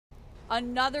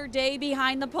Another day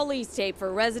behind the police tape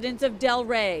for residents of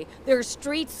Delray. Their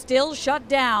streets still shut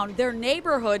down, their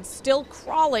neighborhoods still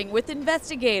crawling with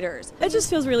investigators. It just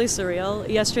feels really surreal.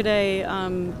 Yesterday,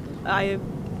 I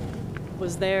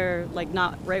was there, like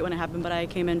not right when it happened, but I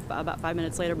came in about 5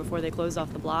 minutes later before they closed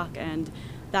off the block, and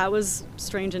that was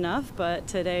strange enough, but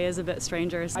today is a bit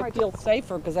stranger. I feel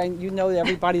safer because you know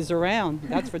everybody's around.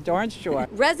 That's for darn sure.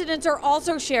 Residents are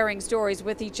also sharing stories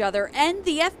with each other and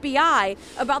the FBI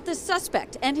about the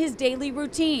suspect and his daily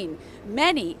routine.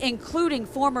 Many, including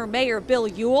former Mayor Bill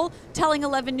Ewell, telling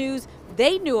 11 News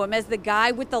they knew him as the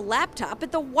guy with the laptop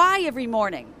at the Y every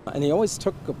morning. And he always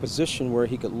took a position where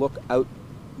he could look out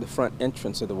the front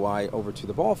entrance of the Y over to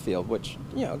the ball field, which,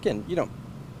 you know, again, you don't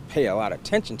pay a lot of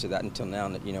attention to that until now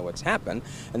that you know what's happened,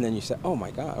 and then you say, oh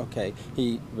my God, okay,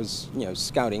 he was, you know,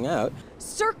 scouting out.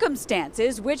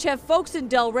 Circumstances which have folks in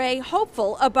Delray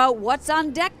hopeful about what's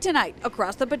on deck tonight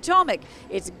across the Potomac.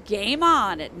 It's game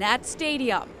on at Nat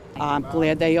Stadium. I'm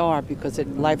glad they are, because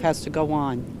life has to go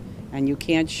on, and you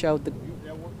can't show the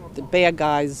bad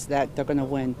guys that they're going to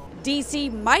win. D.C.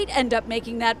 might end up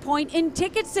making that point in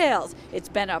ticket sales. It's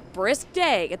been a brisk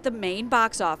day at the main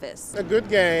box office. A good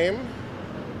game.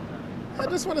 I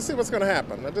just want to see what's going to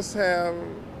happen. I just see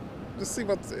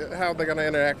how they're going to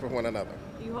interact with one another.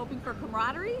 Are you hoping for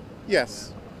camaraderie?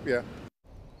 Yes, yeah.